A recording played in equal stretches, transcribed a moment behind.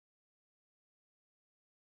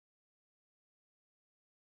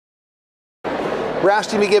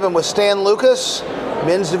Rasty McGibbon with Stan Lucas,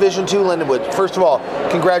 Men's Division II Lindenwood. First of all,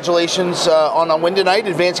 congratulations on a win tonight,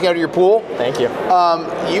 advancing out of your pool. Thank you.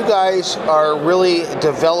 You guys are really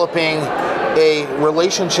developing a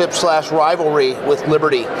relationship/rivalry with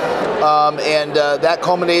Liberty. That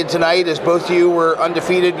culminated tonight as both of you were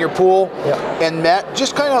undefeated in your pool and met.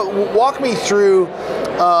 Just kind of walk me through,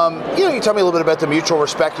 you tell me a little bit about the mutual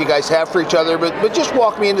respect you guys have for each other, but just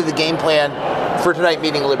walk me into the game plan for tonight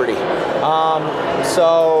meeting Liberty.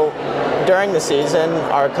 So during the season,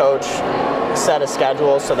 our coach set a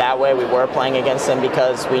schedule so that way we were playing against them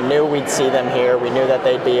because we knew we'd see them here. We knew that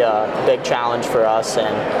they'd be a big challenge for us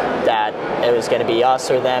and that it was going to be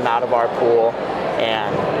us or them out of our pool.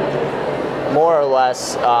 And more or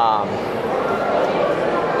less,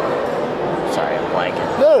 sorry, I'm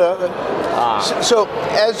blanking. No. So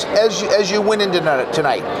as you went into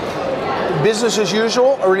tonight, business as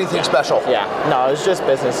usual or anything special? Yeah, no, it was just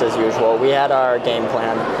business as usual. We had our game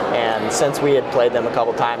plan, and since we had played them a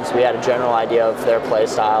couple times, we had a general idea of their play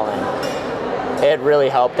style, and it really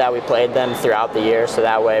helped that we played them throughout the year, so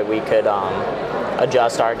that way we could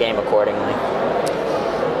adjust our game accordingly.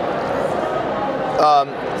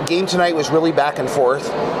 Game tonight was really back and forth,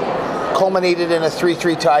 culminated in a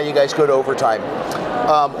 3-3 tie. You guys go to overtime.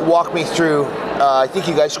 Walk me through. I think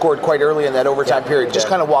you guys scored quite early in that overtime period. Just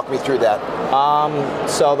kind of walk me through that.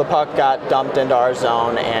 So the puck got dumped into our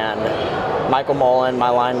zone, and Michael Mullen, my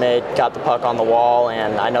line mate, got the puck on the wall,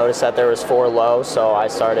 and I noticed that there was 4 low, so I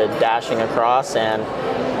started dashing across, and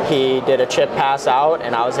he did a chip pass out,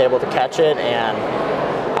 and I was able to catch it, and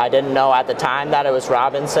I didn't know at the time that it was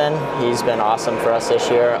Robinson. He's been awesome for us this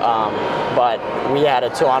year, but we had a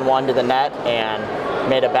 2-on-1 to the net, and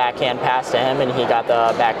made a backhand pass to him, and he got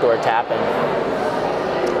the backdoor tap in.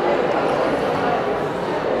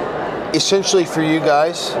 Essentially for you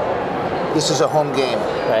guys, this is a home game.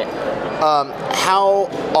 Right. How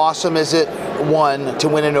awesome is it, one, to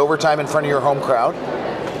win in overtime in front of your home crowd?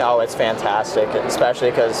 Oh, it's fantastic, especially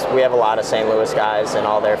because we have a lot of St. Louis guys and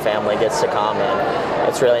all their family gets to come, and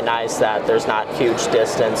it's really nice that there's not huge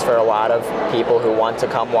distance for a lot of people who want to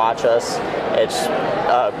come watch us. It's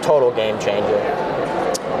a total game changer.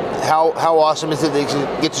 How awesome is it that you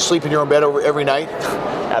get to sleep in your own bed every night?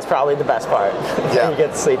 That's probably the best part. Yeah. You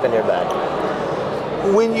get to sleep in your bed.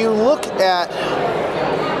 When you look at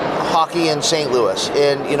hockey in St. Louis,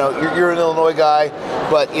 and you're an Illinois guy,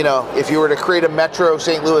 but if you were to create a metro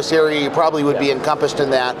St. Louis area, you probably would be encompassed in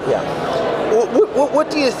that. Yeah. What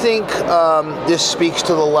do you think this speaks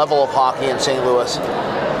to the level of hockey in St. Louis?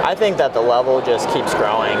 I think that the level just keeps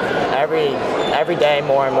growing. Every day,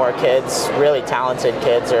 more and more kids, really talented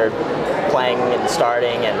kids, are playing and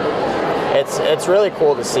starting, and it's really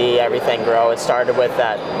cool to see everything grow. It started with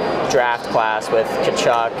that draft class with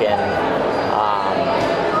Kachuk and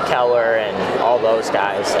Keller and all those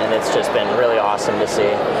guys, and it's just been really awesome to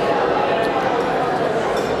see.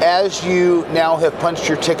 As you now have punched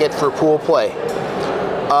your ticket for pool play,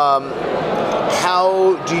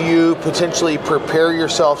 how do you potentially prepare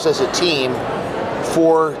yourselves as a team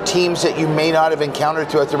for teams that you may not have encountered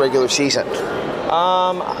throughout the regular season?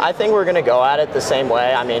 I think we're going to go at it the same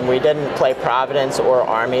way. I mean, we didn't play Providence or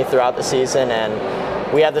Army throughout the season, and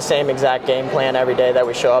we have the same exact game plan every day that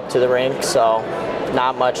we show up to the rink, so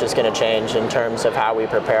not much is going to change in terms of how we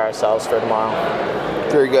prepare ourselves for tomorrow.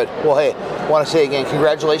 Very good. Well, hey, I want to say again,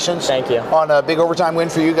 congratulations. Thank you. On a big overtime win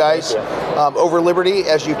for you guys over Liberty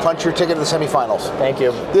as you punch your ticket to the semifinals. Thank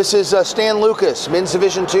you. This is Stan Lucas, Men's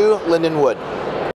Division II, Lindenwood.